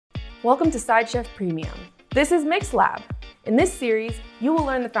Welcome to SideChef Premium. This is Mix Lab. In this series, you will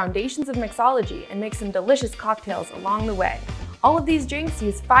learn the foundations of mixology and make some delicious cocktails along the way. All of these drinks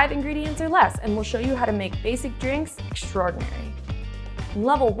use 5 ingredients or less and will show you how to make basic drinks extraordinary. In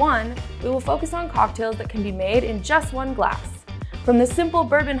Level 1, we will focus on cocktails that can be made in just one glass. From the simple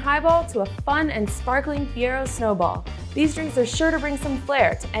bourbon highball to a fun and sparkling Fiero snowball, these drinks are sure to bring some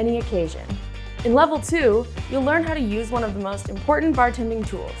flair to any occasion. In Level 2, you'll learn how to use one of the most important bartending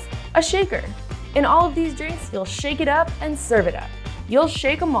tools, a shaker. In all of these drinks, you'll shake it up and serve it up. You'll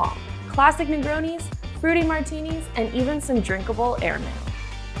shake them all, classic Negronis, fruity martinis, and even some drinkable airmail.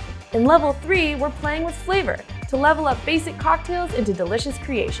 In Level 3, we're playing with flavor to level up basic cocktails into delicious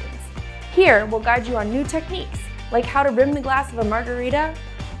creations. Here, we'll guide you on new techniques, like how to rim the glass of a margarita,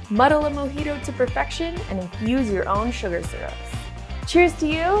 muddle a mojito to perfection, and infuse your own sugar syrups. Cheers to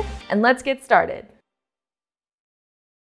you, and let's get started.